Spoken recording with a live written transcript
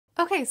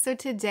Okay, so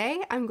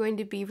today I'm going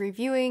to be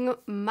reviewing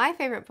my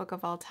favorite book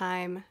of all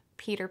time,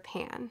 Peter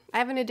Pan. I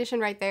have an edition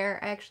right there.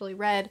 I actually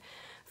read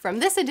from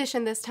this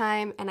edition this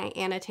time and I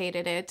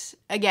annotated it.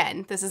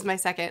 Again, this is my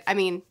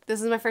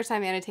first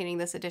time annotating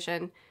this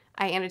edition.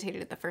 I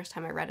annotated it the first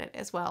time I read it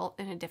as well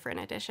in a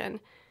different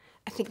edition.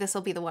 I think this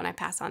will be the one I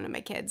pass on to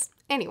my kids.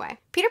 Anyway,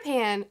 Peter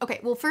Pan.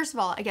 Okay, well, first of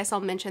all, I guess I'll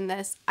mention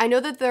this. I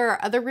know that there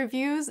are other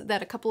reviews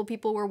that a couple of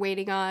people were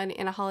waiting on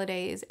in a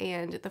holidays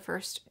and the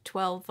first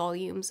 12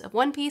 volumes of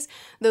One Piece.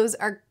 Those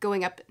are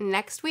going up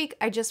next week.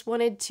 I just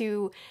wanted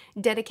to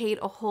dedicate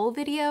a whole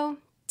video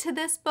to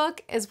this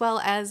book, as well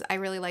as I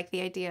really like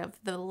the idea of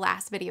the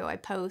last video I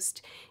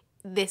post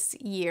this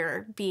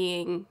year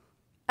being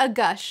a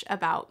gush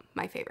about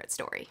my favorite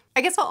story.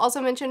 I guess I'll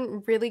also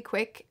mention really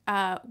quick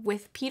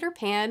with Peter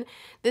Pan,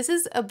 this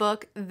is a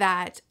book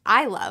that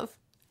I love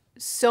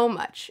so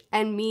much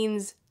and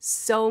means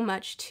so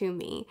much to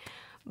me,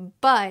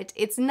 but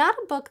it's not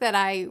a book that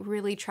I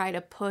really try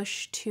to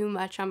push too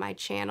much on my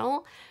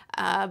channel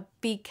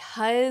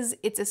because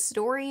it's a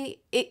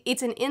story,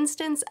 it's an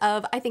instance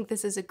of, I think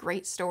this is a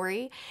great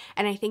story,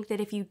 and I think that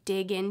if you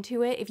dig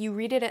into it, if you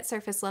read it at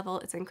surface level,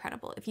 it's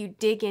incredible. If you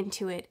dig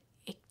into it,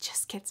 it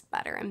just gets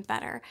better and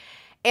better.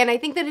 And I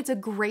think that it's a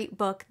great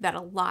book that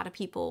a lot of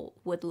people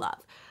would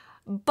love.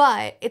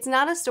 But it's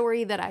not a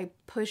story that I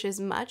push as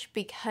much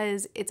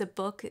because it's a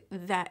book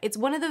that, it's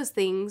one of those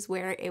things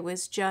where it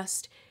was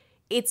just,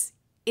 it's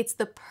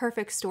the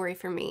perfect story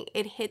for me.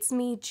 It hits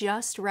me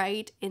just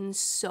right in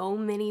so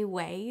many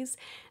ways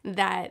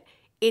that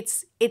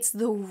it's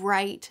the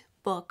right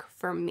book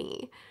for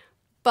me.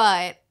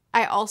 But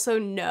I also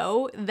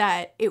know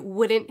that it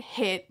wouldn't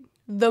hit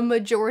the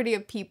majority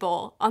of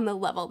people on the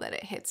level that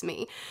it hits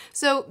me.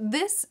 So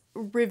this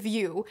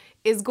review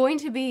is going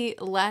to be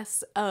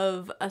less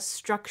of a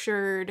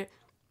structured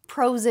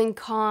pros and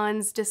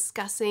cons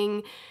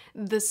discussing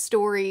the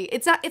story.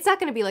 It's not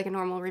going to be like a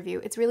normal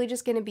review. It's really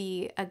just going to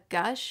be a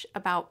gush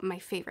about my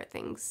favorite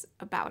things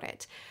about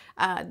it.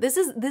 This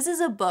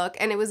is a book,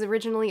 and it was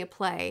originally a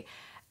play.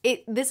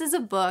 This is a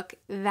book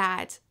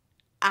that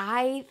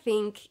I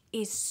think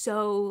is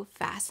so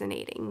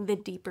fascinating the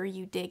deeper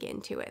you dig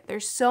into it.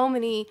 There's so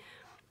many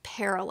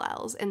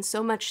parallels and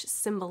so much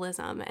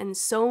symbolism and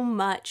so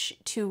much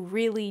to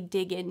really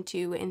dig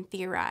into and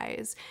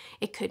theorize.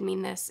 It could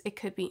mean this, it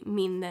could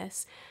mean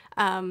this.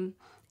 And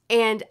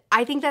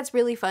I think that's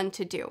really fun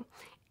to do.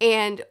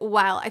 And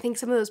while I think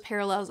some of those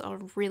parallels are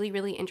really,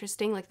 really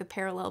interesting, like the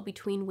parallel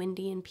between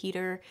Wendy and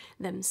Peter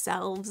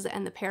themselves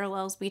and the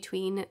parallels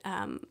between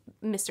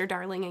Mr.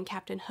 Darling and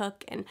Captain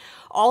Hook and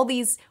all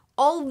these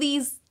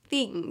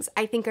things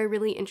I think are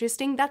really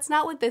interesting, that's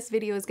not what this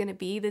video is going to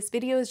be. This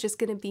video is just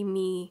going to be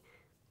me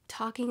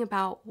talking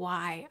about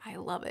why I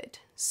love it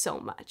so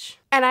much.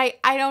 And I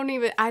don't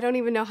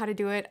even know how to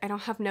do it. I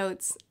don't have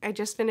notes. I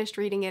just finished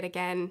reading it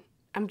again.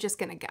 I'm just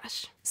gonna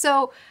gush.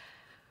 So,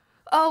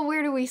 oh,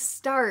 where do we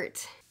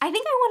start? I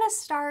think I want to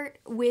start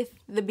with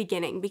the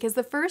beginning because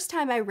the first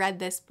time I read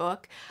this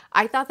book,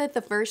 I thought that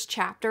the first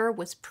chapter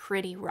was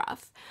pretty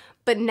rough.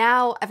 But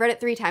now, I've read it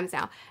 3 times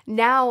now.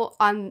 Now,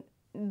 on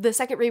the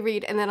second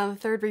reread and then on the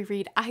third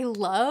reread, I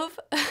love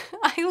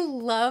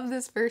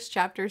this first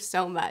chapter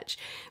so much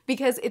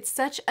because it's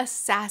such a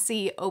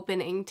sassy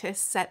opening to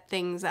set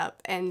things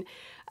up. And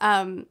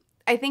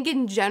I think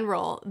in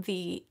general,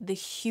 the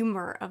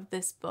humor of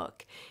this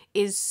book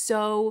is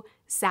so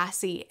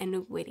sassy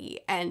and witty,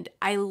 and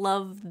I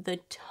love the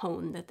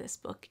tone that this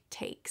book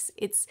takes.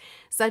 It's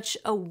such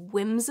a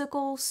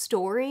whimsical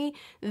story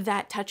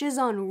that touches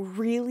on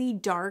really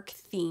dark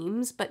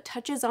themes, but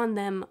touches on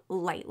them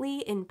lightly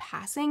in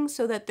passing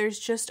so that there's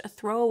just a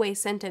throwaway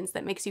sentence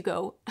that makes you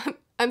go,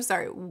 I'm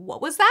sorry,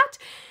 what was that?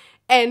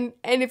 And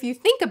if you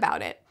think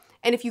about it,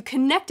 and if you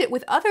connect it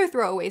with other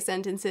throwaway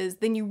sentences,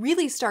 then you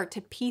really start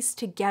to piece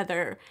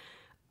together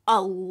a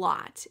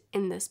lot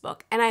in this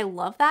book. And I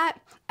love that.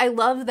 I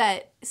love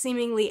that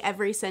seemingly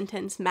every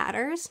sentence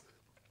matters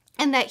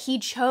and that he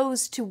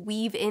chose to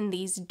weave in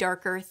these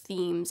darker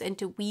themes and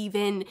to weave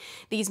in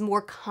these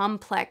more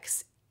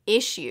complex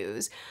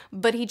issues,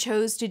 but he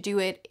chose to do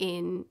it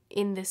in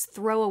this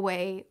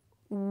throwaway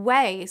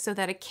way so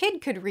that a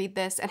kid could read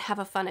this and have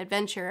a fun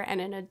adventure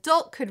and an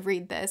adult could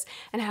read this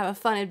and have a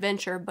fun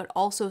adventure, but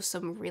also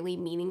some really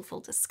meaningful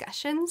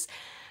discussions.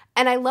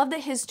 And I love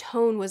that his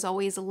tone was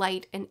always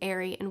light and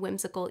airy and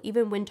whimsical,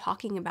 even when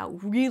talking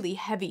about really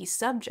heavy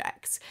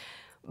subjects.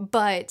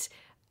 But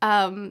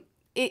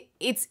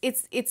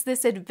it's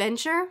this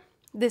adventure,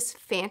 this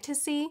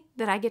fantasy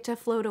that I get to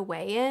float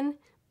away in,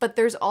 but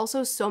there's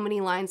also so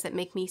many lines that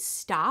make me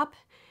stop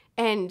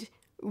and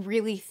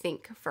really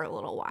think for a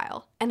little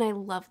while. And I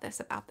love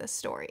this about this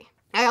story.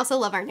 I also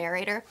love our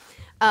narrator.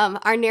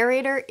 Our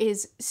narrator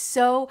is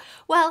so,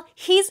 well,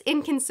 he's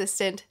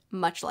inconsistent,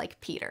 much like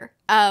Peter.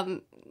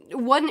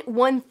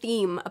 one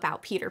theme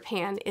about Peter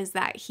Pan is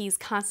that he's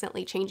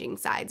constantly changing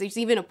sides. There's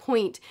even a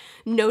point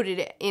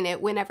noted in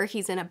it whenever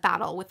he's in a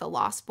battle with the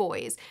Lost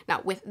Boys.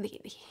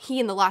 He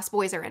and the Lost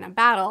Boys are in a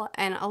battle,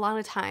 and a lot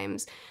of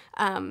times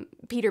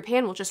Peter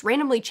Pan will just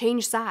randomly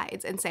change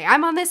sides and say,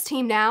 I'm on this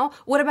team now.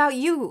 What about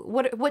you?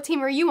 What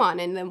team are you on?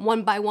 And then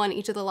one by one,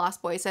 each of the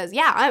Lost Boys says,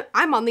 yeah,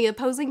 I'm on the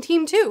opposing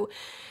team too.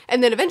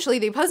 And then eventually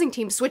the opposing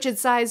team switches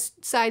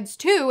sides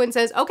too and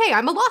says, okay,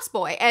 I'm a Lost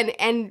Boy.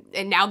 And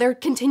now they're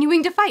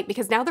continuing to fight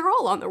because now they're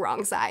all on the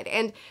wrong side.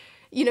 And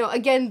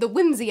again, the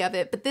whimsy of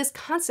it, but this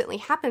constantly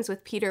happens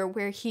with Peter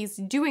where he's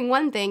doing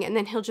one thing and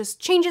then he'll just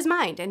change his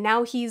mind. And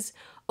now he's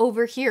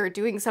over here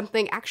doing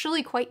something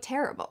actually quite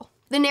terrible.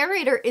 The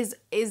narrator is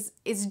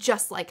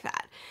just like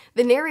that.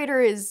 The narrator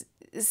is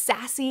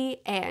sassy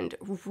and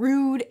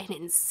rude and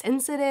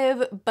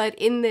insensitive, but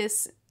in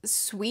this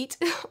sweet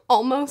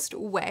almost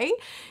way,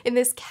 in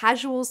this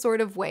casual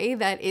sort of way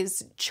that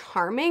is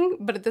charming,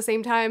 but at the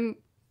same time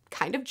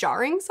kind of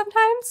jarring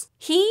sometimes.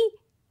 He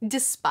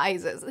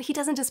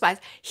doesn't despise,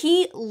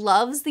 he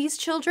loves these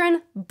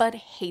children, but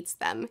hates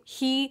them.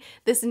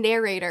 This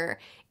narrator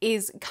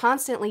is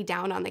constantly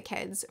down on the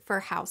kids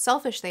for how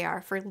selfish they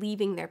are for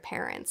leaving their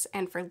parents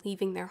and for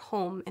leaving their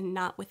home and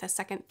not with a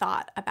second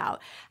thought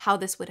about how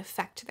this would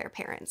affect their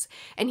parents.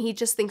 And he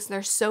just thinks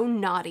they're so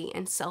naughty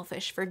and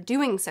selfish for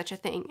doing such a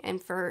thing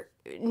and for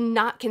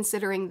not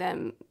considering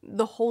them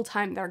the whole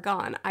time they're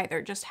gone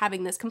either, just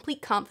having this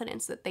complete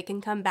confidence that they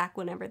can come back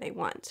whenever they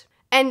want.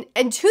 And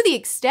to the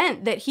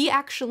extent that he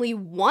actually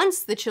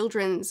wants the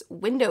children's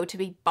window to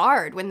be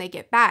barred when they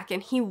get back,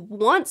 and he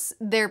wants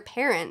their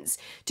parents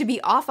to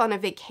be off on a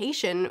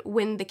vacation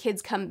when the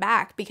kids come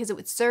back because it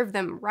would serve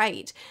them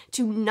right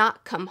to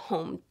not come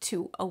home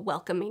to a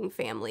welcoming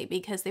family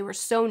because they were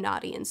so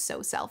naughty and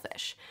so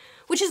selfish,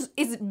 which is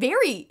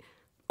very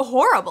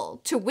horrible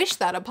to wish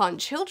that upon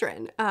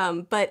children,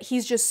 but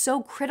he's just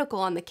so critical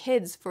on the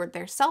kids for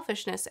their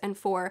selfishness and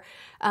for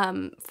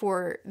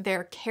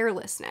their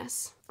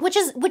carelessness. Which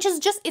is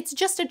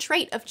just a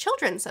trait of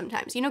children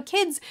sometimes.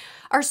 Kids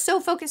are so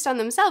focused on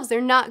themselves,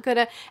 they're not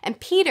gonna, and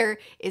Peter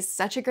is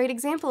such a great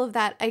example of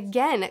that.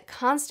 Again,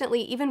 constantly,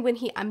 even when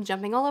I'm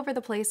jumping all over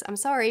the place, I'm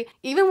sorry,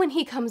 even when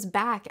he comes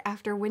back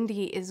after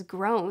Wendy is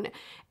grown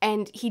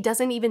and he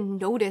doesn't even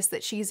notice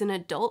that she's an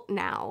adult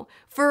now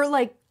for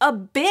like a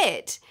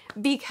bit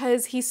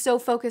because he's so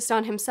focused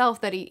on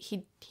himself that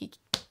he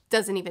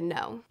doesn't even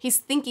know. He's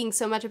thinking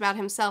so much about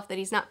himself that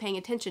he's not paying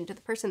attention to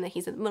the person that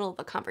he's in the middle of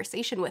a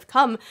conversation with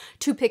come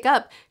to pick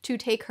up to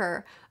take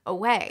her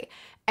away.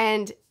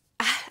 And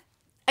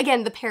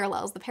again, the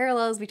parallels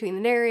between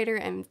the narrator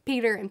and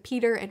Peter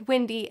and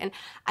Wendy, and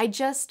I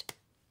just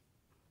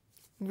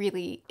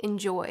really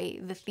enjoy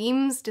the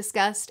themes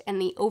discussed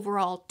and the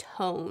overall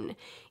tone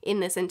in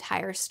this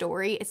entire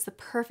story. It's the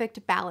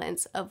perfect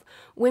balance of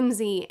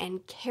whimsy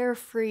and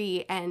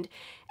carefree and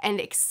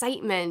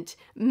excitement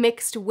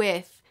mixed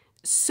with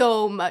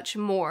so much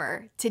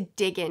more to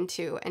dig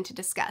into and to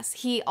discuss.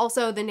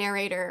 The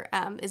narrator,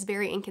 is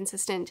very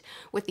inconsistent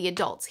with the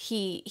adults.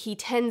 He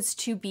tends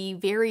to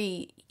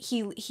be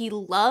he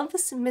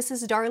loves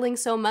Mrs. Darling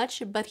so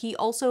much, but he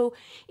also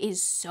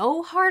is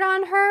so hard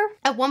on her.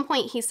 At one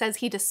point he says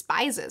he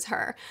despises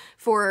her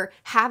for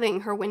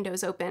having her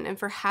windows open and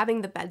for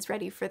having the beds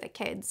ready for the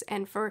kids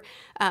and for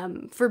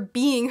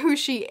being who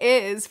she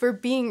is, for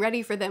being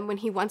ready for them when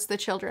he wants the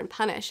children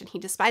punished, and he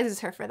despises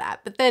her for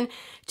that. But then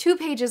 2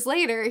 pages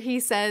later he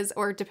says,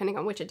 or depending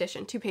on which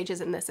edition, 2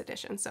 pages in this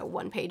edition, so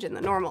 1 page in the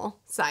normal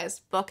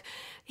sized book,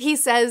 he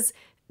says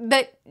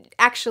that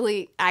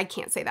actually I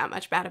can't say that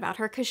much bad about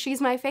her because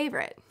she's my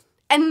favorite.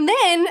 And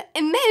then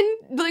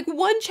like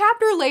 1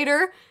 chapter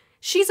later,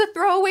 she's a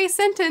throwaway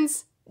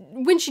sentence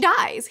when she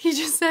dies. He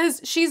just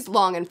says she's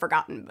long and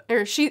forgotten,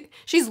 or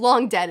she's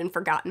long dead and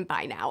forgotten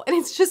by now. And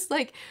it's just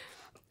like,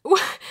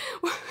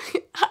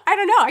 I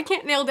don't know, I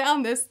can't nail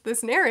down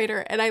this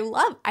narrator, and I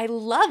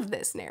love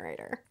this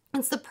narrator.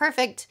 It's the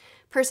perfect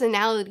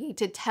personality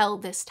to tell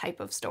this type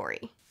of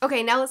story.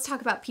 Okay, now let's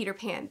talk about Peter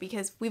Pan,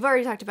 because we've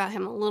already talked about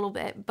him a little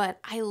bit, but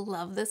I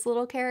love this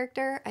little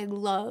character. I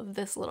love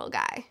this little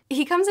guy.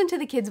 He comes into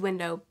the kids'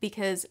 window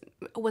because,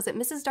 was it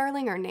Mrs.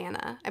 Darling or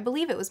Nana? I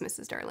believe it was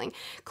Mrs. Darling.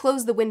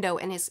 Closed the window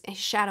and his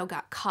shadow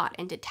got caught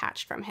and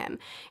detached from him.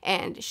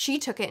 And she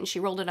took it and she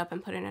rolled it up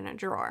and put it in a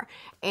drawer.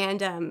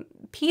 And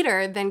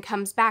Peter then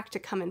comes back to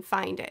come and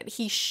find it.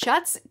 He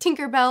shuts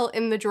Tinkerbell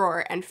in the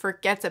drawer and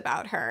forgets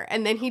about her.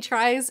 And then he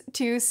tries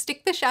to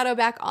stick the shadow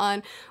back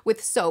on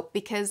with soap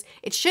because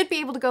it should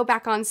be able to go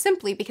back on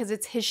simply because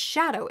it's his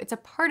shadow. It's a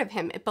part of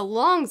him. It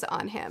belongs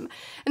on him.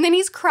 And then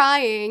he's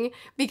crying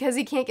because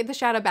he can't get the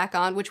shadow back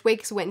on, which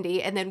wakes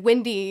Wendy. And then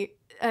Wendy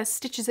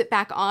stitches it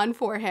back on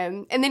for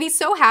him. And then he's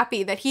so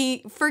happy that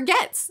he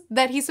forgets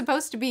that he's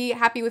supposed to be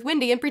happy with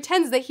Wendy and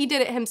pretends that he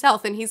did it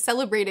himself, and he's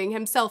celebrating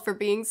himself for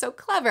being so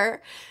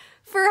clever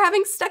for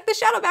having stuck the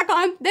shadow back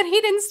on that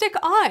he didn't stick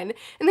on.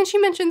 And then she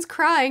mentions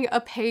crying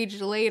a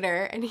page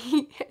later, and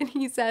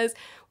he says,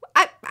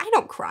 I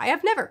don't cry.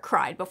 I've never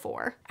cried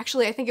before.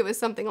 Actually, I think it was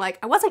something like,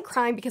 I wasn't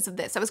crying because of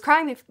this. I was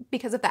crying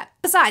because of that.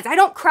 Besides, I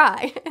don't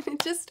cry. And it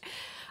just,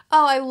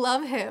 oh, I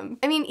love him.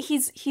 I mean,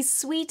 he's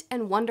sweet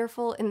and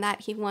wonderful in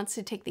that he wants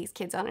to take these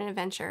kids on an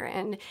adventure,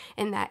 and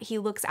that he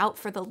looks out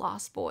for the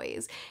lost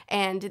boys,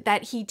 and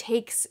that he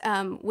takes,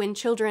 when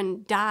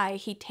children die,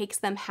 he takes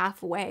them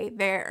halfway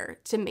there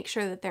to make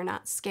sure that they're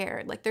not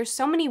scared. Like, there's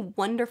so many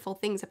wonderful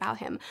things about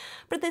him,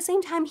 but at the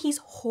same time, he's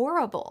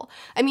horrible.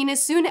 I mean,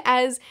 as soon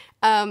as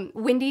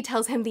Wendy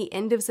tells him the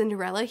end of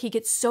Cinderella, he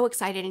gets so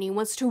excited and he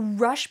wants to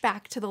rush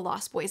back to the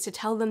Lost Boys to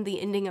tell them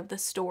the ending of the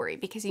story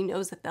because he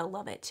knows that they'll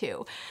love it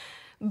too.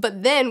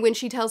 But then when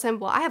she tells him,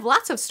 well, I have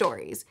lots of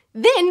stories,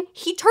 then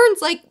he turns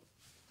like,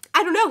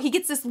 I don't know, he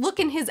gets this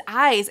look in his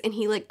eyes and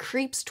he like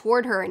creeps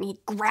toward her and he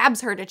grabs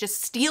her to just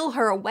steal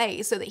her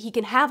away so that he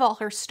can have all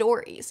her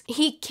stories.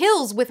 He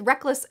kills with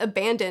reckless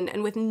abandon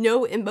and with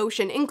no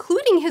emotion,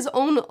 including his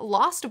own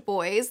Lost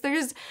Boys.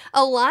 There's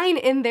a line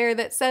in there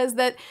that says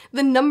that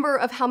the number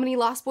of how many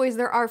Lost Boys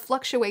there are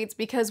fluctuates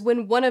because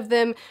when one of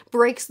them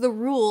breaks the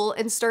rule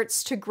and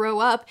starts to grow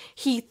up,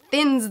 he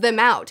thins them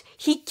out.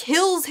 He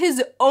kills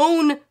his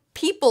own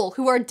people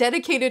who are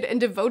dedicated and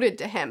devoted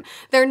to him.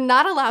 They're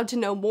not allowed to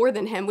know more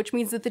than him, which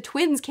means that the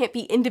twins can't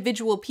be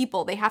individual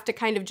people. They have to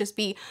kind of just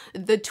be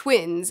the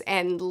twins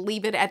and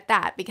leave it at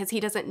that because he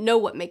doesn't know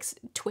what makes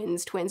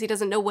twins twins. He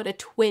doesn't know what a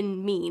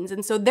twin means,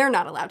 and so they're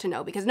not allowed to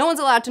know because no one's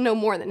allowed to know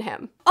more than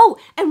him. Oh,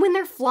 and when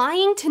they're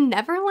flying to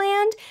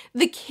Neverland,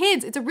 the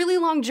kids, it's a really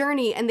long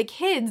journey, and the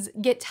kids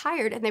get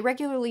tired and they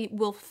regularly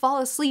will fall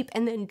asleep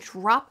and then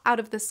drop out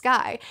of the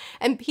sky.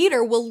 And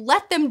Peter will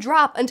let them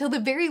drop until the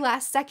very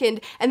last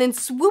second and then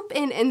swoop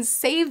in and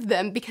save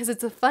them because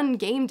it's a fun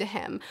game to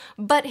him.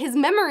 But his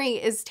memory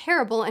is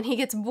terrible and he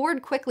gets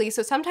bored quickly,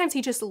 so sometimes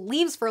he just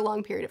leaves for a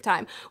long period of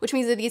time, which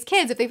means that these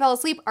kids, if they fall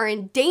asleep, are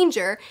in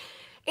danger.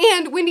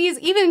 And Wendy is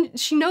even,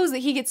 she knows that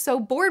he gets so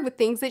bored with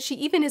things that she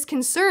even is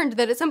concerned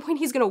that at some point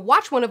he's gonna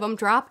watch one of them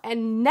drop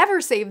and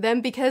never save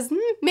them because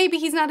maybe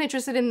he's not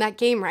interested in that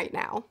game right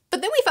now.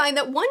 But then we find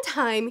that one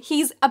time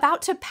he's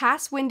about to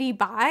pass Wendy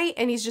by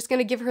and he's just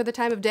gonna give her the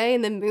time of day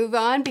and then move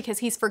on because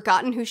he's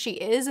forgotten who she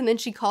is, and then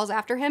she calls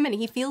after him and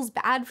he feels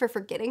bad for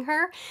forgetting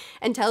her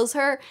and tells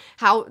her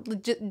how,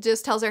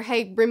 just tells her,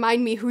 hey,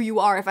 remind me who you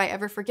are if I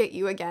ever forget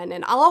you again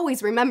and I'll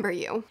always remember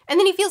you. And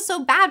then he feels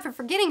so bad for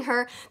forgetting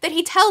her that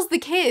he tells the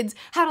kids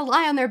how to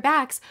lie on their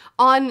backs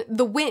on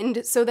the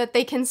wind so that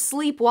they can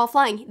sleep while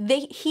flying.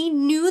 He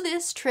knew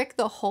this trick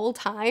the whole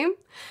time,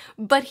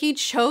 but he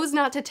chose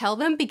not to tell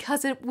them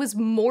because it was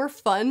more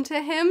fun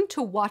to him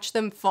to watch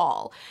them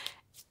fall.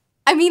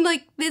 I mean,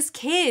 like, this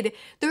kid,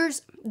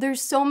 there's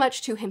so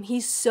much to him.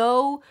 He's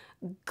so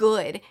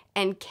good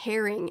and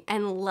caring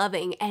and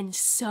loving and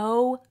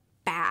so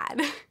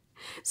bad.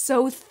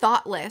 So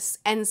thoughtless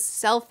and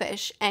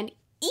selfish and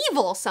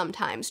evil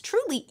sometimes,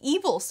 truly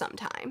evil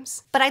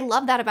sometimes. But I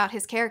love that about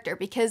his character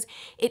because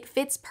it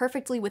fits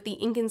perfectly with the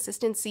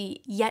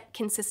inconsistency yet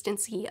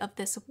consistency of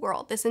this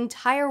world. This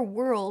entire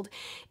world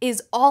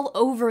is all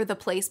over the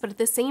place, but at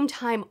the same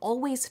time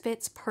always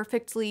fits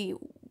perfectly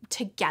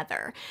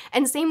together.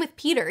 And same with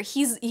Peter.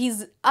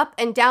 He's up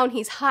and down,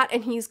 he's hot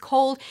and he's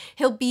cold.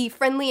 He'll be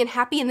friendly and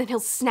happy and then he'll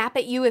snap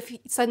at you if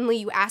suddenly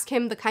you ask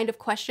him the kind of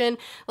question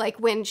like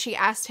when she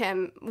asked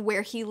him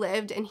where he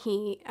lived and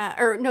she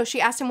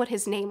asked him what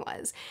his name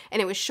was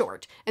and it was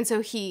short. And so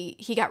he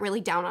got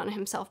really down on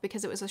himself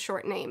because it was a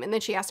short name. And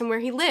then she asked him where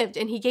he lived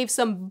and he gave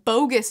some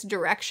bogus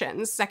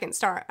directions. Second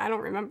star, I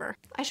don't remember.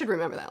 I should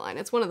remember that line.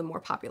 It's one of the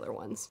more popular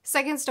ones.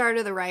 Second star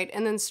to the right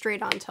and then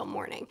straight on till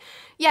morning.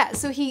 Yeah,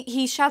 so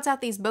he shouts out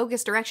these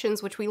bogus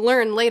directions, which we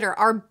learn later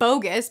are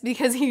bogus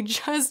because he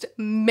just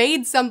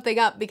made something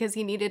up because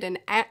he needed an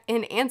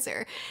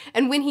answer.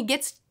 And when he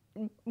gets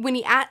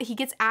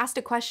asked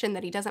a question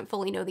that he doesn't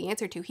fully know the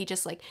answer to,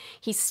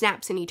 he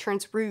snaps and he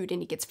turns rude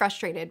and he gets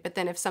frustrated. But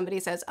then if somebody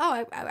says,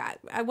 oh,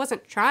 I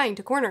wasn't trying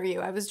to corner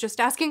you, I was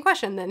just asking a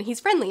question, then he's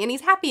friendly and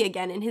he's happy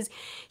again. And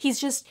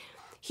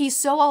he's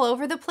so all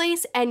over the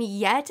place, and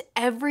yet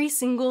every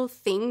single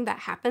thing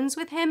that happens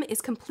with him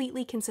is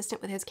completely consistent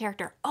with his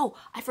character. Oh,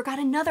 I forgot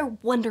another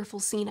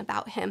wonderful scene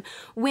about him.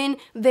 When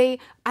I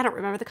don't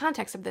remember the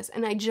context of this,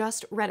 and I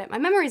just read it. My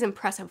memory is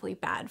impressively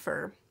bad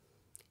for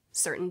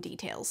certain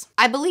details.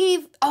 I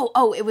believe,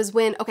 it was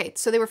when,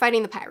 so they were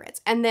fighting the pirates,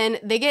 and then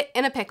they get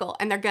in a pickle,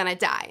 and they're gonna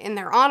die, and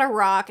they're on a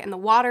rock, and the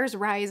water's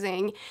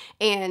rising,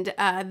 and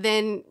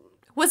then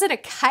was it a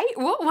kite?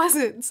 What was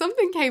it?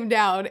 Something came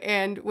down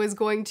and was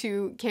going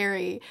to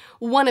carry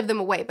one of them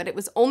away, but it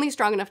was only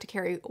strong enough to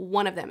carry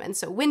one of them. And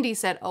so Wendy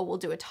said, oh, we'll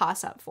do a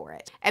toss-up for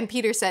it. And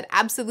Peter said,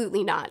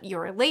 absolutely not.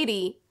 You're a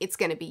lady. It's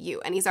going to be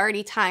you. And he's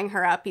already tying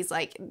her up. He's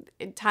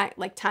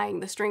tying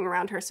the string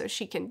around her so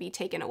she can be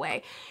taken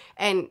away.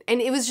 And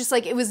it was just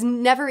like, it was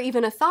never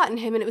even a thought in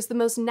him. And it was the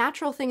most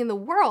natural thing in the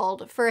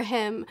world for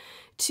him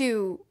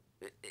to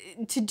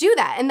do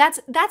that. And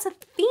that's a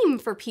theme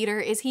for Peter,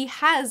 is he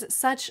has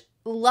such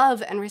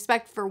love and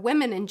respect for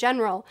women in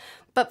general,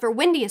 but for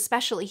Wendy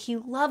especially, he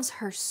loves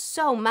her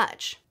so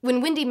much. When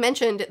Wendy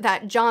mentioned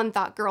that John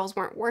thought girls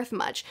weren't worth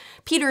much,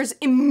 Peter's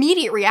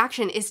immediate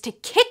reaction is to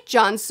kick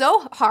John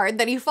so hard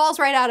that he falls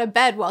right out of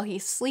bed while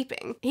he's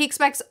sleeping. He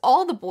expects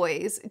all the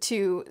boys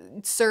to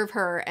serve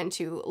her and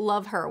to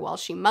love her while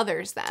she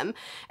mothers them.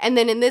 And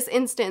then in this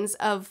instance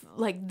of,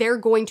 like, they're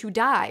going to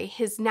die,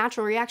 his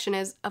natural reaction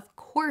is, of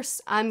course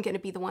I'm going to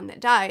be the one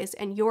that dies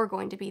and you're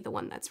going to be the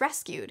one that's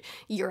rescued.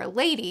 You're a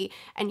lady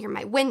and you're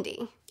my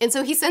Wendy. And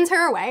so he sends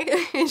her away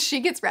and she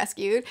gets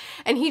rescued,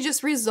 and he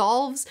just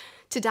resolves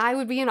to die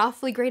would be an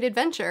awfully great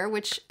adventure,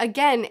 which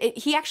again,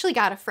 he actually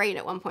got afraid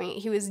at one point.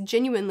 He was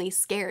genuinely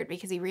scared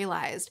because he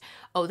realized,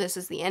 oh, this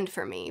is the end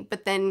for me.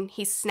 But then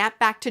he snapped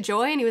back to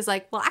joy and he was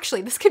like, well,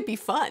 actually, this could be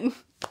fun.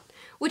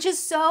 Which is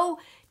so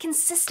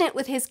consistent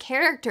with his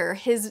character,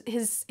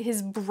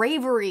 his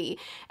bravery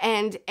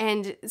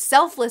and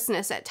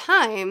selflessness at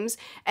times,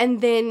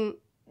 and then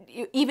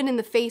even in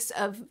the face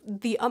of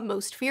the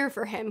utmost fear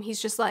for him,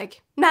 he's just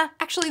like, nah,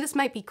 actually this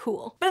might be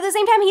cool. But at the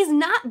same time, he's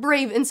not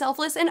brave and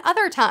selfless in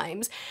other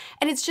times.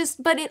 And it's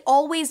just, but it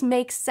always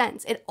makes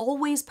sense. It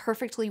always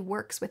perfectly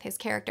works with his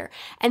character.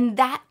 And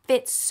that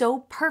fits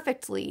so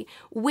perfectly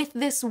with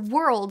this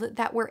world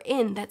that we're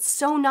in that's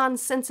so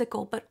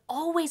nonsensical, but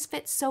always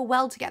fits so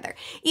well together.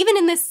 Even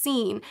in this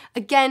scene,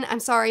 again,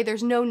 I'm sorry,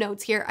 there's no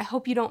notes here. I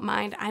hope you don't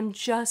mind. I'm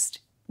just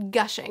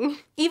gushing.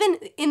 Even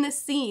in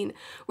this scene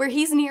where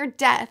he's near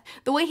death,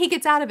 the way he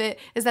gets out of it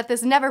is that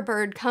this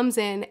Neverbird comes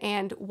in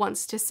and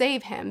wants to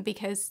save him,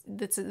 because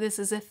this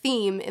is a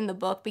theme in the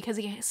book, because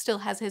he still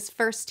has his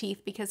first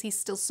teeth, because he's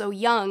still so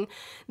young.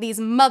 These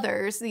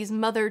mothers, these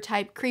mother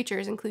type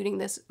creatures, including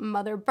this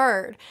mother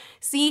bird,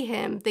 see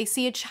him, they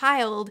see a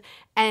child,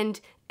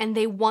 and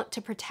they want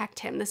to protect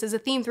him. This is a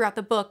theme throughout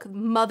the book.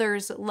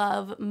 Mothers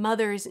love,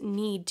 mothers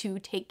need to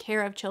take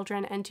care of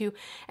children and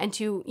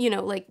to, you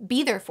know, like,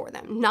 be there for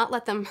them, not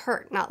let them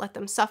hurt, not let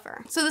them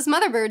suffer. So this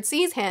mother bird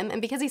sees him, and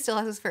because he still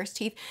has his first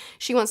teeth,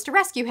 she wants to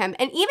rescue him.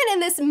 And even in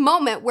this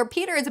moment where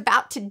Peter is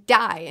about to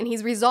die and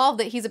he's resolved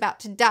that he's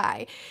about to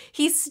die,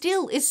 he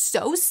still is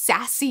so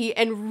sassy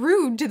and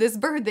rude to this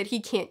bird that he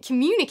can't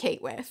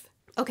communicate with.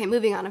 Okay,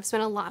 moving on. I've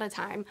spent a lot of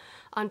time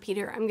on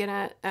Peter. I'm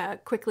gonna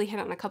quickly hit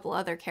on a couple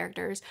other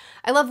characters.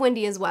 I love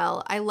Wendy as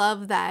well. I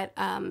love that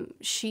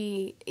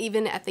she,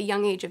 even at the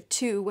young age of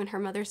 2, when her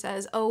mother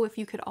says, oh, if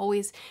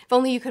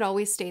only you could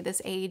always stay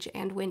this age,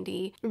 and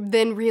Wendy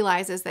then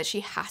realizes that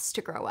she has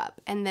to grow up.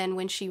 And then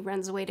when she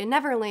runs away to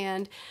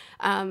Neverland,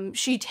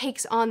 she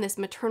takes on this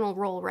maternal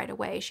role right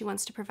away. She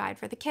wants to provide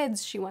for the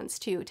kids. She wants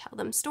to tell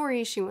them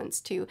stories. She wants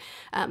to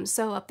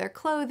sew up their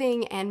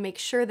clothing and make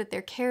sure that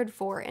they're cared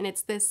for. And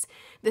it's this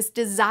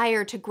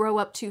desire to grow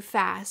up too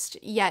fast,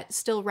 yet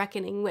still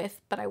reckoning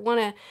with, but I want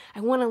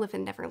to live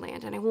in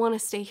Neverland and I want to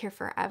stay here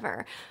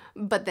forever.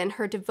 But then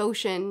her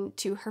devotion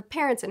to her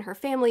parents and her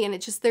family, and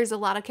there's a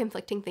lot of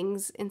conflicting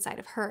things inside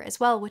of her as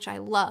well, which I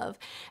love.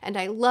 And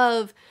I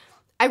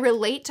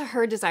relate to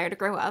her desire to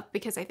grow up,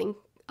 because I think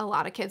a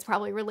lot of kids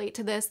probably relate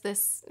to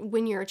this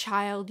when you're a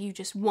child, you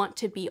just want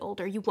to be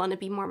older, you want to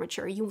be more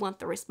mature, you want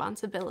the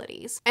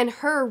responsibilities. And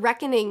her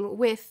reckoning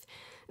with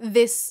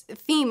this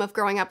theme of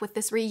growing up, with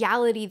this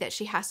reality that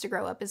she has to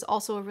grow up, is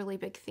also a really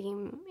big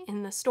theme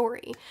in the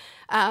story.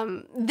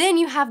 Then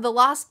you have the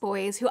Lost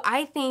Boys, who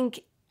I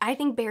think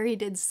Barry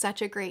did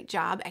such a great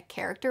job at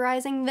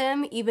characterizing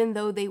them, even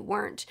though they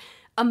weren't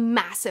a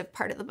massive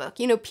part of the book.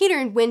 You know, Peter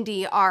and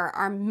Wendy are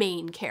our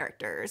main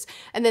characters,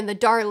 and then the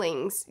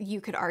Darlings, you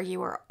could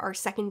argue, are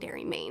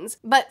secondary mains.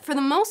 But for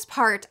the most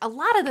part, a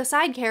lot of the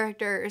side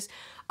characters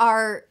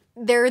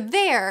they're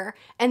there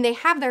and they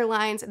have their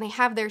lines and they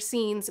have their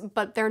scenes,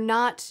 but they're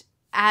not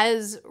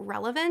as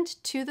relevant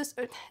to this,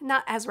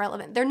 not as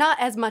relevant. They're not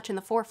as much in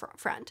the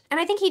forefront. And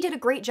I think he did a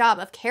great job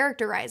of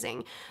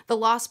characterizing the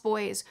Lost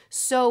Boys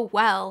so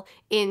well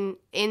in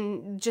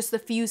just the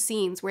few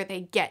scenes where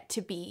they get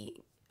to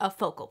be a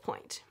focal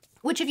point.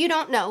 Which, if you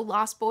don't know,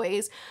 Lost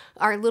Boys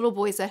are little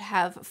boys that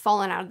have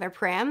fallen out of their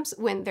prams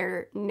when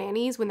their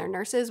nannies, when their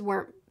nurses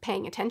weren't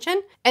paying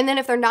attention. And then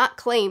if they're not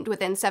claimed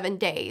within 7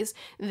 days,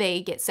 they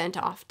get sent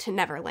off to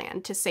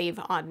Neverland to save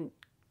on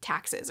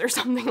taxes or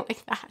something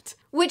like that.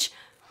 Which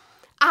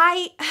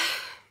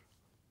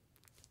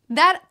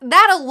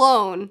that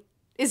alone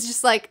is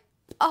just like,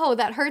 oh,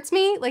 that hurts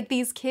me. Like,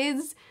 these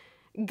kids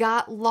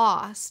got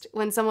lost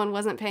when someone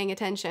wasn't paying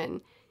attention,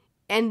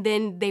 and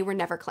then they were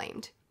never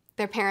claimed.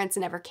 Their parents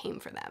never came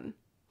for them.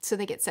 So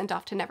they get sent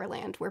off to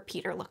Neverland, where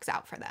Peter looks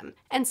out for them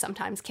and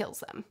sometimes kills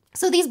them.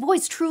 So these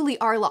boys truly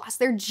are lost.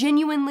 They're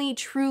genuinely,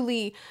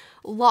 truly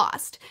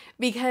lost,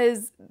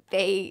 because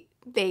they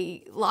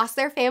lost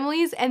their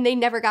families and they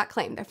never got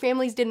claimed. Their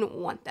families didn't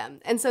want them.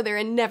 And so they're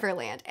in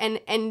Neverland.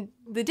 And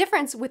the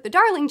difference with the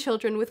Darling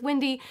children, with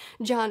Wendy,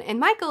 John, and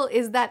Michael,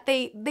 is that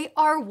they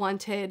are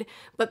wanted,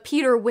 but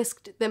Peter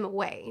whisked them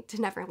away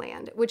to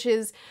Neverland, which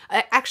is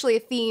actually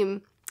a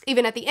theme.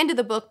 Even at the end of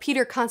the book,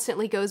 Peter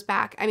constantly goes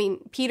back. I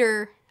mean,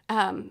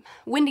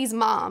 Wendy's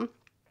mom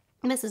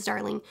Mrs.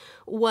 Darling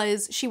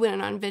was, she went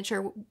on an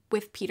adventure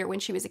with Peter when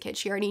she was a kid.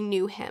 She already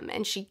knew him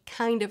and she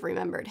kind of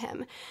remembered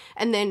him.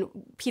 And then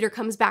Peter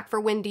comes back for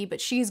Wendy,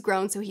 but she's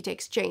grown, so he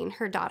takes Jane,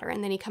 her daughter,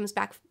 and then he comes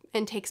back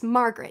and takes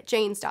Margaret,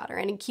 Jane's daughter,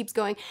 and he keeps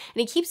going, and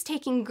he keeps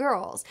taking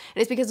girls.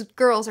 And it's because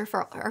girls are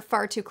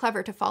far too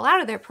clever to fall out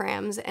of their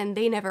prams, and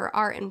they never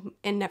are in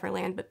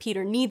Neverland, but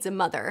Peter needs a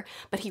mother,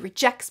 but he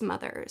rejects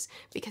mothers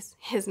because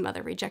his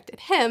mother rejected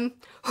him.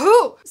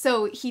 Whoo!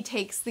 So he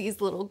takes these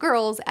little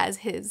girls as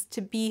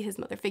to be his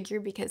mother figure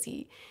because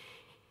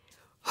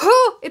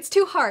it's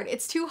too hard.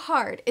 It's too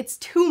hard. It's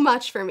too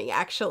much for me,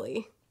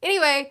 actually.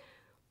 Anyway,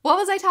 what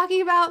was I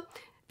talking about?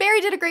 Barry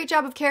did a great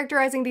job of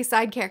characterizing these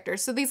side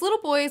characters. So these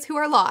little boys who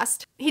are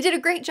lost, he did a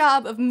great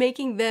job of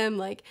making them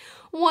like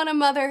want a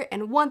mother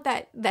and want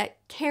that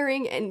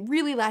caring and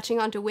really latching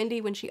onto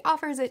Wendy when she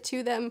offers it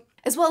to them,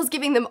 as well as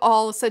giving them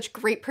all such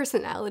great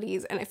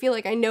personalities. And I feel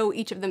like I know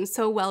each of them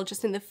so well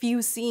just in the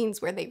few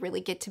scenes where they really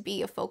get to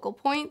be a focal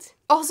point.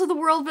 Also, the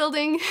world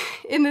building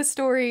in this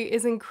story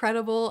is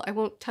incredible. I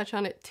won't touch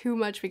on it too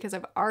much because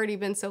I've already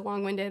been so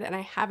long-winded and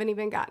I haven't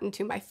even gotten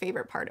to my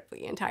favorite part of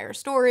the entire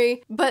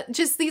story. But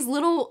just these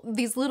little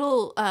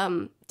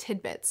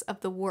tidbits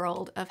of the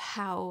world of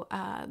how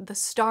the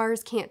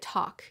stars can't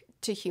talk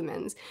to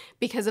humans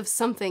because of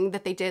something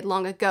that they did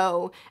long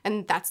ago,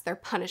 and that's their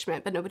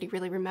punishment, but nobody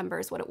really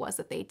remembers what it was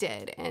that they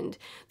did. And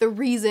the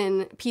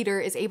reason Peter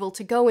is able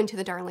to go into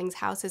the Darlings'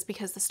 house is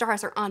because the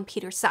stars are on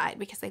Peter's side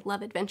because they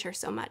love adventure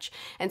so much.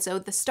 And so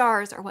the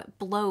stars are what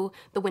blow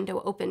the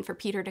window open for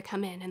Peter to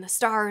come in, and the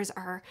stars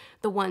are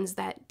the ones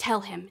that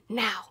tell him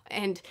now.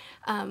 And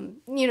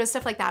you know,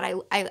 stuff like that.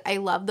 I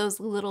love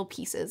those little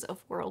pieces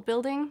of world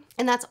building,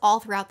 and that's all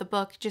throughout the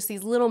book, just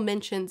these little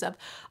mentions of,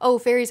 oh,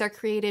 fairies are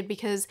created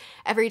because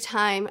every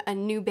time a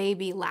new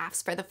baby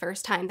laughs for the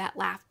first time, that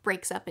laugh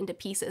breaks up into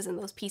pieces and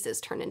those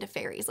pieces turn into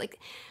fairies. Like,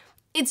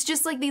 it's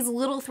just like these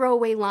little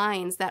throwaway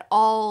lines that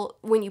all,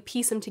 when you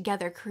piece them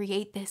together,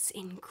 create this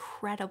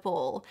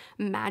incredible,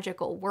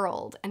 magical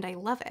world, and I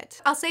love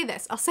it. I'll say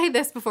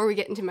this before we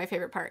get into my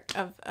favorite part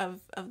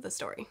of the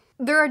story.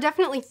 There are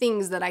definitely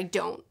things that I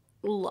don't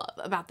love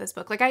about this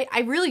book. Like,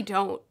 I really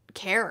don't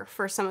care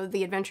for some of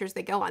the adventures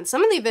they go on.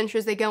 Some of the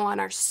adventures they go on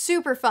are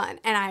super fun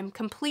and I'm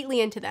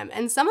completely into them,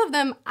 and some of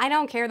them I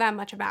don't care that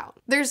much about.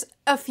 There's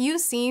a few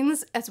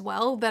scenes as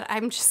well that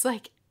I'm just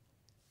like,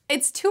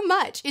 it's too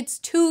much. It's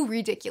too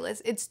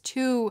ridiculous. It's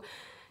too...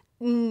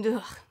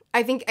 Ugh.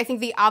 I think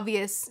the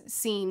obvious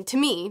scene, to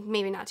me,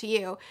 maybe not to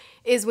you,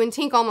 is when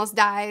Tink almost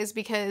dies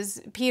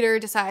because Peter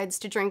decides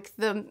to drink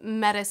the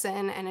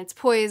medicine and it's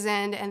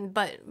poisoned,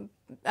 but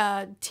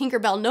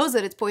Tinkerbell knows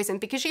that it's poisoned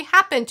because she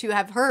happened to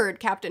have heard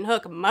Captain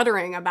Hook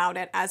muttering about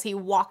it as he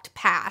walked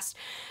past.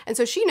 And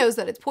so she knows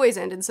that it's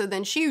poisoned, and so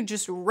then she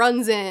just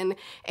runs in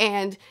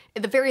and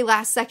at the very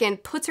last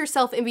second puts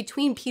herself in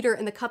between Peter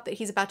and the cup that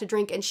he's about to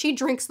drink, and she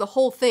drinks the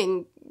whole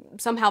thing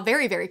somehow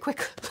very, very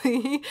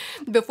quickly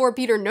before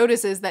Peter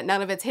notices that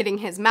none of it's hitting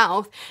his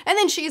mouth. And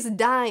then she's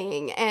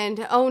dying,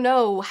 and oh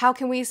no, how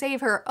can we save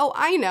her? Oh,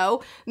 I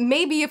know.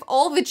 Maybe if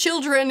all the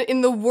children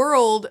in the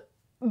world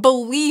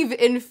believe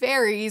in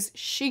fairies,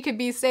 she could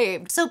be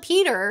saved. So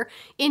Peter,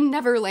 in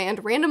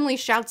Neverland, randomly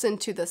shouts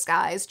into the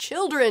skies,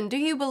 "Children, do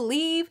you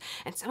believe?"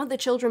 And some of the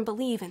children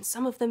believe and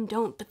some of them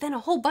don't, but then a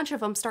whole bunch of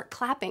them start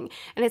clapping,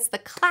 and it's the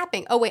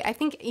clapping. Oh wait, I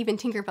think even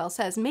Tinkerbell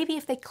says, maybe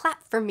if they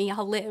clap for me,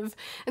 I'll live.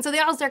 And so they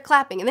all start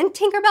clapping, and then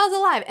Tinkerbell's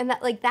alive, and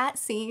that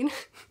scene,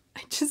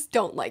 I just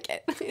don't like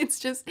it. It's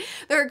just,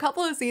 there are a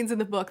couple of scenes in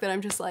the book that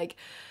I'm just like,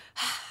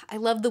 I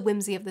love the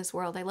whimsy of this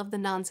world. I love the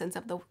nonsense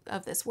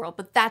of this world,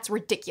 but that's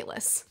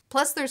ridiculous.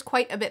 Plus, there's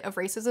quite a bit of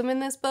racism in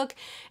this book,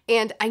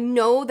 and I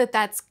know that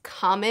that's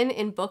common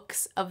in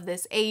books of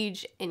this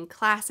age, in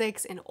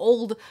classics, in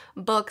old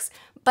books,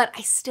 but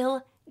I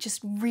still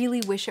just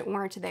really wish it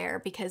weren't there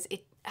because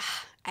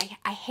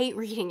I hate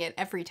reading it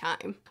every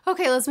time.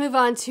 Okay, let's move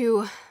on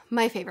to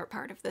my favorite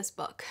part of this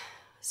book.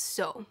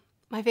 So,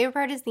 my favorite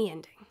part is the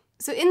ending.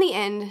 So in the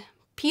end,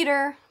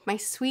 Peter, my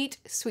sweet,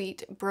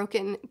 sweet,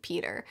 broken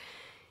Peter,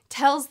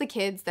 tells the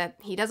kids that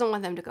he doesn't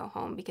want them to go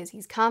home because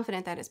he's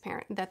confident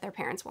that their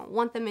parents won't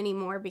want them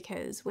anymore,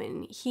 because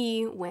when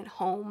he went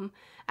home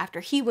after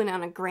he went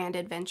on a grand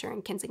adventure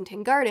in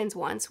Kensington Gardens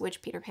once,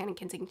 which Peter Pan and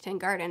Kensington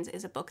Gardens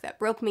is a book that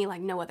broke me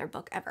like no other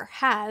book ever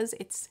has.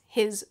 It's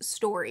his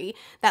story.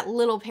 That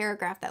little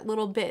paragraph, that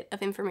little bit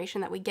of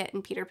information that we get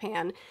in Peter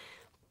Pan,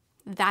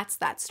 that's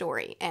that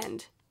story.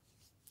 And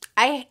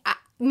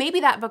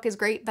maybe that book is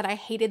great, but I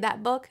hated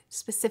that book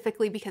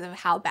specifically because of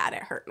how bad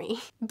it hurt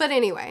me. But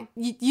anyway,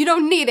 you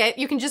don't need it.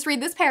 You can just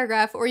read this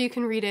paragraph, or you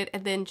can read it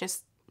and then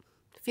just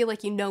feel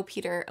like you know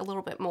Peter a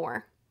little bit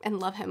more and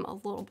love him a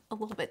little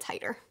bit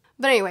tighter.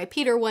 But anyway,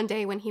 Peter, one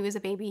day when he was a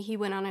baby, he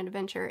went on an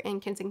adventure in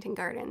Kensington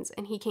Gardens,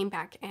 and he came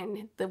back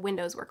and the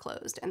windows were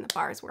closed and the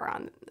bars were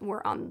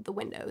on the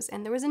windows,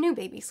 and there was a new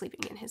baby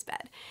sleeping in his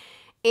bed.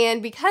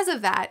 And because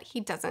of that, he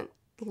doesn't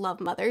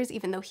love mothers,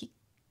 even though he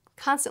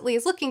constantly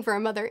is looking for a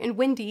mother in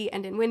Wendy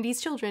and in Wendy's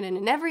children and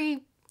in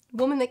every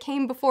woman that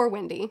came before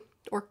Wendy,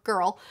 or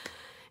girl.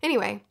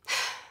 Anyway,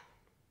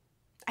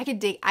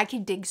 I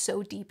could dig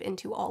so deep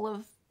into all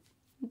of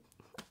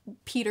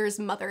Peter's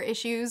mother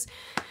issues,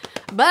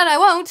 but I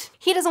won't.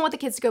 He doesn't want the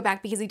kids to go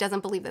back because he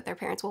doesn't believe that their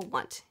parents will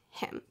want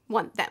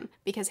them,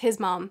 because his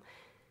mom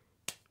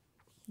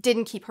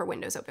didn't keep her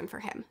windows open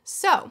for him.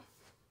 So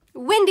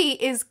Wendy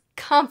is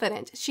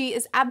confident. She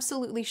is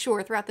absolutely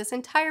sure, throughout this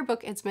entire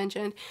book it's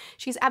mentioned,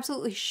 she's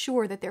absolutely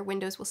sure that their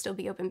windows will still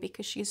be open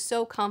because she's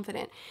so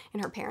confident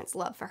in her parents'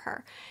 love for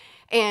her.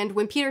 And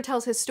when Peter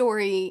tells his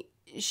story,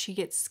 she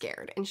gets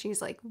scared and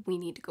she's like, we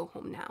need to go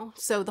home now.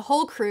 So the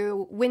whole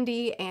crew,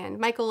 Wendy and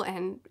Michael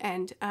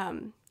and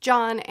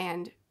John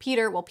and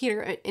Peter, well,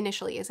 Peter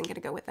initially isn't going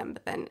to go with them,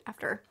 but then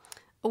after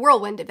a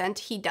whirlwind event,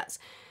 he does.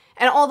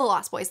 And all the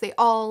Lost Boys, they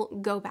all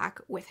go back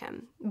with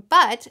him.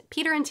 But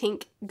Peter and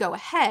Tink go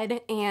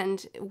ahead,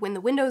 and when the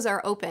windows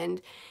are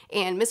opened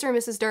and Mr. and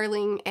Mrs.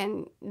 Darling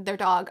and their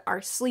dog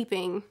are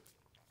sleeping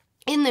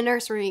in the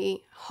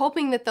nursery,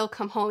 hoping that they'll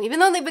come home, even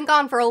though they've been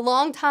gone for a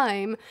long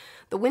time,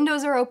 the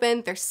windows are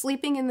open, they're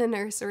sleeping in the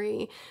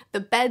nursery,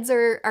 the beds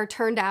are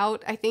turned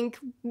out, I think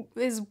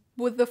is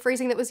with the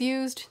phrasing that was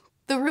used.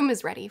 The room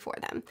is ready for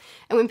them.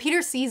 And when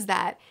Peter sees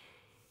that,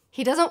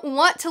 he doesn't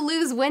want to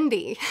lose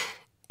Wendy.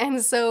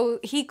 And so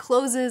he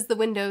closes the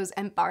windows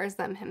and bars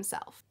them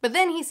himself. But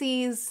then he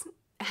sees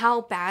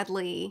how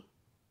badly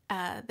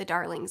the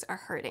Darlings are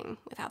hurting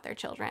without their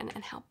children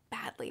and how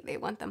badly they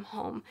want them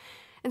home.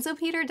 And so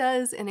Peter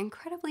does an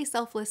incredibly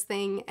selfless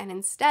thing, and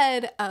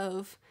instead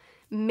of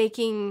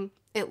making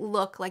it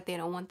look like they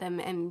don't want them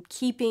and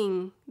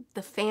keeping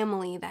the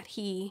family that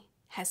he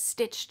has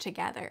stitched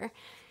together,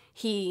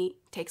 he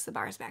takes the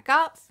bars back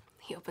off,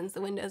 he opens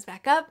the windows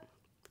back up,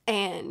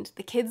 and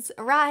the kids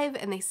arrive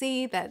and they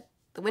see that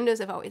the windows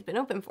have always been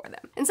open for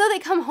them. And so they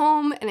come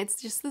home and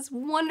it's just this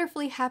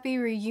wonderfully happy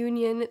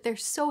reunion. They're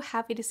so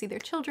happy to see their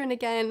children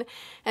again.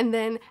 And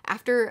then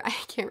after, I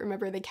can't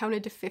remember, they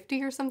counted to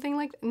 50 or something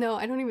like that. No,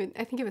 I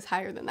think it was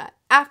higher than that.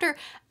 After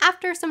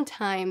some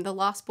time, the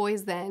Lost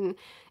Boys then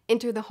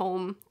enter the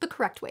home the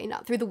correct way,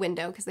 not through the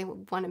window, because they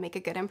want to make a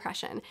good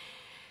impression.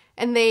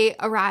 And they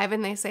arrive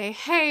and they say,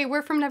 hey,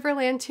 we're from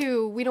Neverland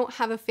too. We don't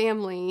have a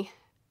family.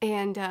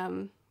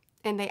 And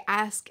they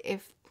ask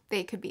if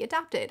they could be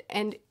adopted.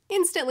 And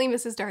instantly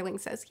Mrs. Darling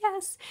says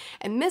yes,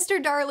 and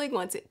Mr. Darling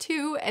wants it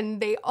too,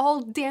 and they all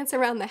dance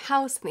around the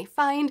house and they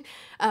find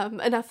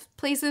enough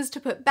places to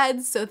put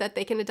beds so that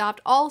they can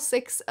adopt all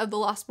 6 of the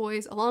Lost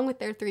Boys along with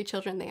their 3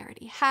 children they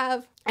already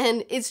have.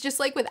 And it's just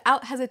like,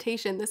 without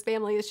hesitation, this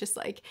family is just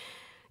like,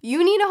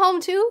 you need a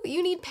home too?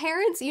 You need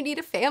parents? You need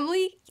a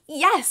family?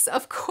 Yes,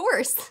 of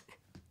course.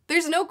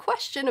 There's no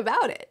question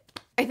about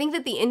it. I think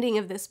that the ending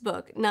of this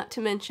book, not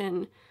to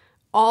mention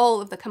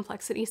all of the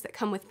complexities that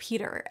come with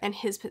Peter and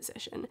his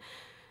position,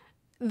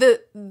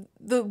 the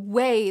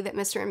way that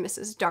Mr. and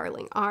Mrs.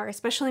 Darling are,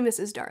 especially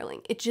Mrs.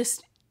 Darling, it's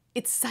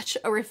such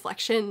a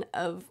reflection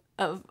of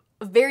a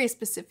very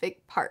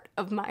specific part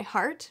of my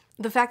heart.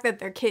 The fact that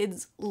their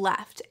kids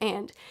left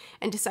and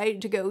decided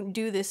to go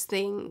do this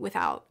thing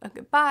without a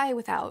goodbye,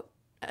 without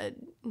a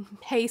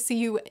hey, see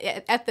you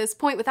at this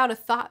point, without a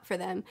thought for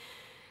them.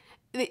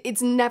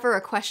 It's never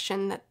a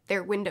question that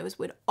their windows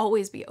would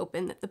always be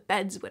open, that the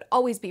beds would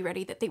always be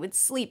ready, that they would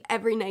sleep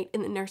every night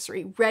in the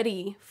nursery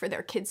ready for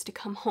their kids to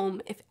come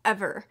home if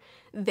ever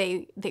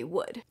they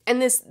would. And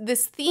this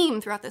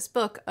theme throughout this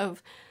book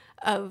of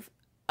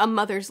a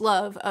mother's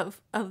love,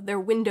 of their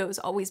windows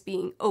always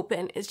being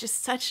open, is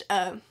just such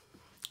a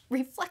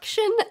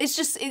reflection. It's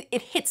just,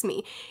 it hits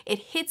me. It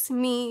hits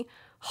me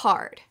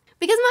hard.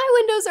 Because my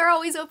windows are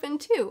always open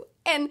too.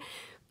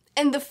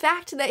 And the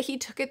fact that he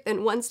took it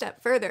then one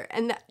step further,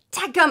 and that,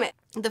 dadgummit,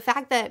 the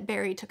fact that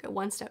Barry took it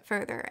one step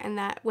further, and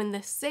that when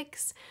the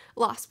 6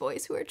 Lost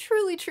Boys who are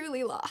truly,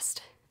 truly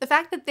lost, the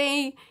fact that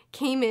they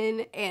came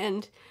in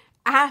and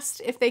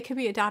asked if they could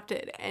be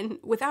adopted, and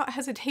without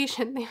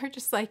hesitation, they were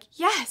just like,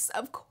 yes,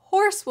 of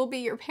course we'll be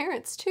your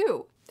parents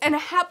too. And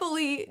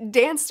happily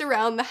danced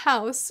around the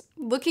house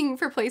looking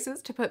for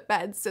places to put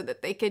beds so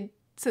that they could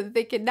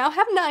now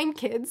have 9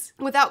 kids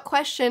without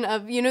question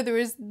of, you know, there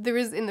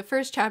was in the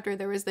first chapter,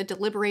 there was the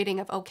deliberating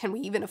of, oh, can we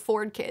even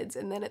afford kids?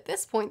 And then at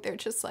this point, they're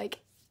just like,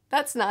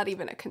 that's not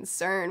even a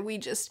concern.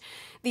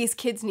 These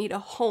kids need a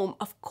home.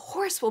 Of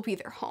course we'll be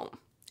their home.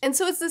 And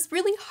so it's this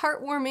really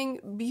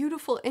heartwarming,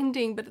 beautiful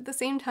ending, but at the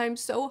same time,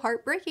 so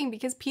heartbreaking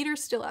because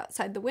Peter's still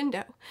outside the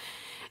window.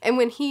 And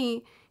when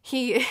he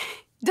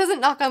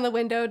doesn't knock on the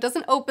window,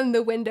 doesn't open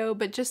the window,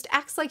 but just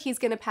acts like he's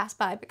gonna pass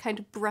by, but kind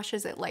of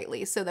brushes it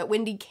lightly so that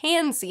Wendy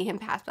can see him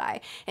pass by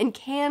and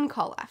can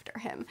call after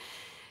him.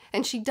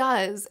 And she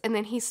does, and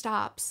then he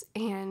stops,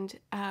 and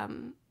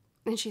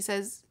she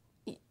says,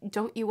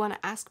 don't you want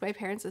to ask my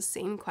parents the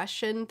same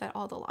question that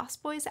all the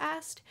Lost Boys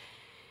asked?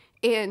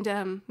 And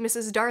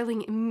Mrs.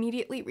 Darling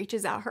immediately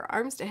reaches out her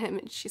arms to him,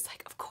 and she's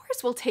like, of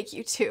course we'll take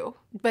you too.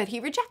 But he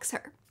rejects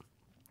her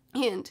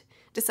and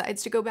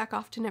decides to go back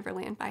off to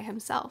Neverland by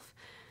himself.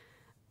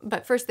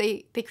 But first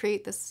they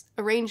create this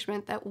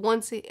arrangement that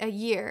once a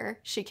year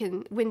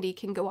Wendy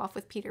can go off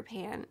with Peter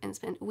Pan and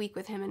spend a week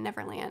with him in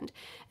Neverland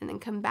and then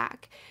come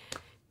back.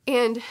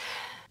 And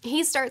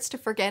he starts to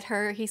forget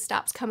her. He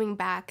stops coming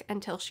back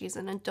until she's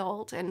an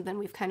adult, and then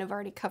we've kind of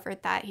already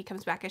covered that. He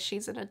comes back as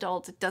she's an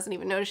adult, doesn't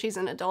even notice she's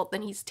an adult,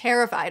 then he's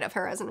terrified of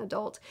her as an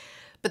adult.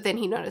 But then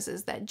he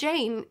notices that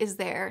Jane is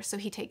there, so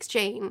he takes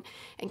Jane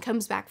and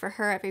comes back for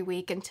her every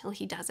week until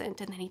he doesn't,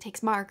 and then he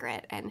takes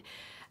Margaret, and,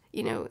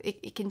 you know,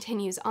 it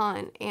continues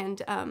on.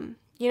 And,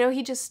 you know,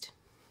 he just...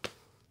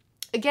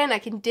 Again, I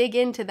can dig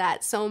into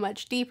that so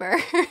much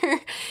deeper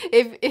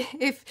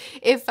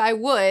if I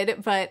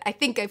would, but I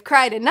think I've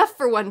cried enough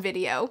for one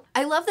video.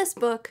 I love this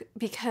book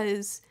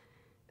because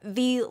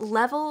the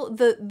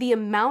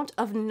amount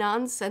of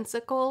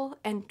nonsensical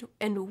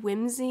and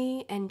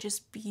whimsy and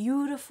just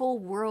beautiful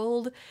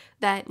world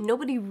that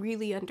nobody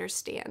really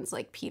understands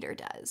like Peter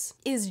does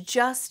is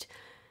just...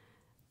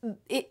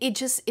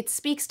 It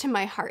speaks to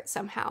my heart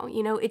somehow,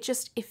 you know, it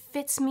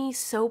fits me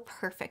so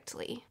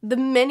perfectly. The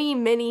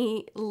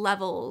many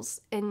levels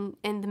and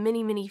the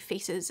many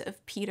faces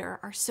of Peter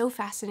are so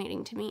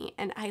fascinating to me,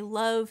 and I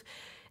love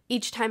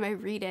each time I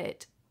read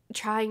it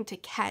trying to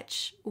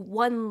catch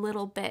one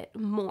little bit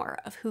more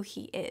of who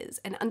he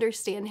is and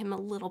understand him a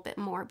little bit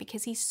more,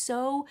 because he's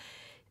so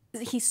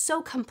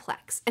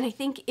complex. And I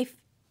think if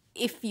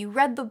you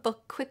read the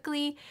book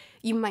quickly,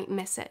 you might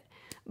miss it.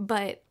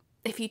 But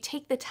if you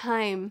take the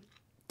time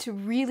to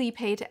really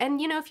pay attention, and,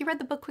 you know, if you read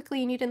the book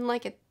quickly and you didn't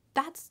like it,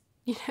 that's,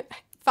 you know,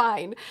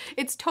 fine.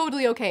 It's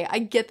totally okay. I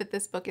get that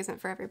this book isn't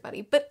for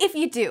everybody. But if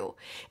you do,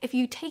 if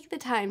you take the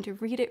time to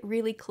read it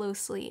really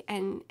closely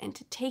and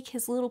to take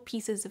his little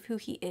pieces of who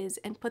he is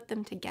and put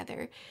them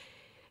together,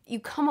 you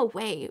come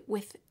away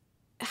with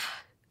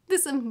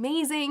this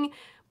amazing,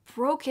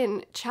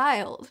 broken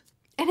child.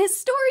 And his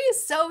story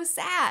is so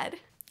sad.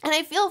 And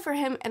I feel for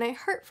him and I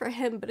hurt for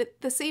him, but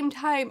at the same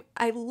time,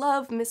 I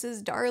love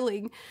Mrs.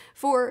 Darling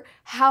for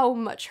how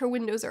much her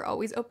windows are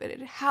always open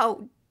and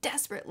how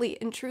desperately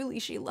and truly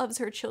she loves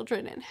her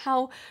children and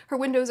how her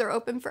windows are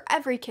open for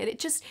every kid.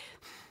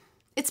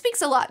 It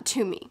speaks a lot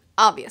to me,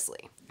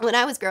 obviously. When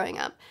I was growing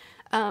up,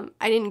 I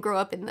didn't grow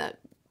up in the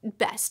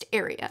best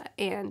area,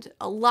 and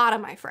a lot of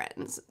my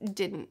friends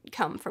didn't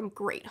come from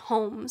great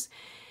homes.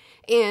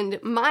 And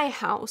my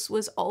house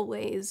was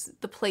always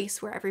the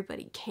place where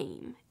everybody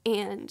came.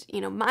 And, you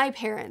know, my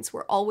parents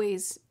were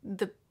always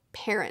the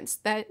parents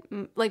that,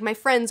 like, my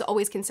friends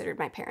always considered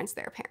my parents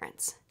their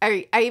parents.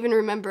 I even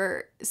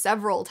remember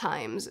several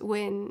times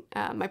when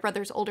my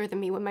brother's older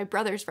than me, when my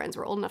brother's friends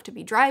were old enough to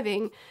be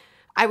driving,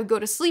 I would go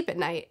to sleep at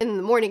night. In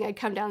the morning, I'd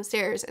come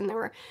downstairs and there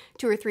were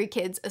 2 or 3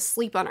 kids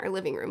asleep on our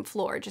living room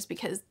floor just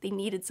because they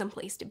needed some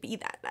place to be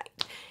that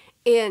night.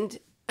 And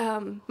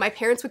my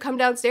parents would come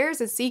downstairs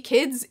and see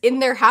kids in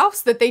their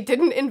house that they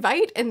didn't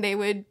invite, and they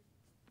would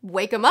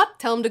wake them up,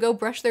 tell them to go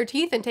brush their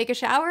teeth and take a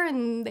shower,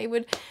 and they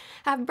would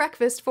have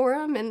breakfast for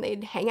them, and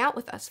they'd hang out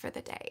with us for the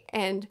day.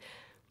 And,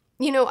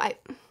 you know,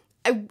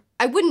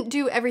 I wouldn't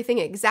do everything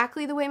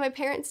exactly the way my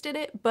parents did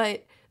it,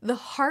 but the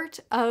heart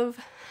of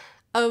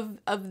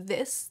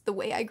this, the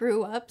way I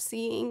grew up,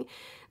 seeing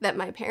that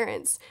my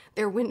parents,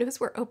 their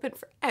windows were open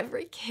for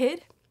every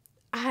kid,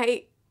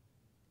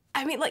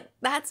 I mean, like,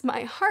 that's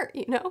my heart,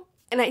 you know?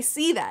 And I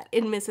see that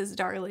in Mrs.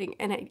 Darling,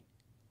 and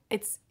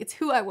it's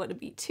who I want to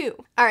be too.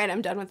 All right,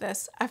 I'm done with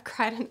this. I've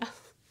cried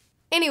enough.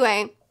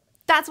 Anyway,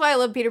 that's why I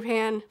love Peter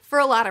Pan, for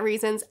a lot of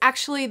reasons.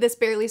 Actually, this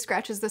barely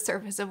scratches the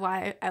surface of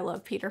why I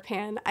love Peter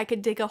Pan. I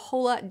could dig a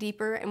whole lot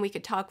deeper and we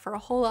could talk for a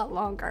whole lot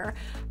longer,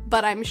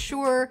 but I'm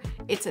sure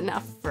it's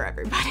enough for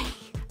everybody.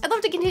 I'd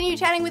love to continue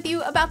chatting with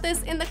you about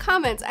this in the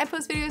comments. I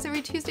post videos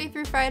every Tuesday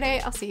through Friday.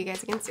 I'll see you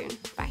guys again soon.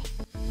 Bye.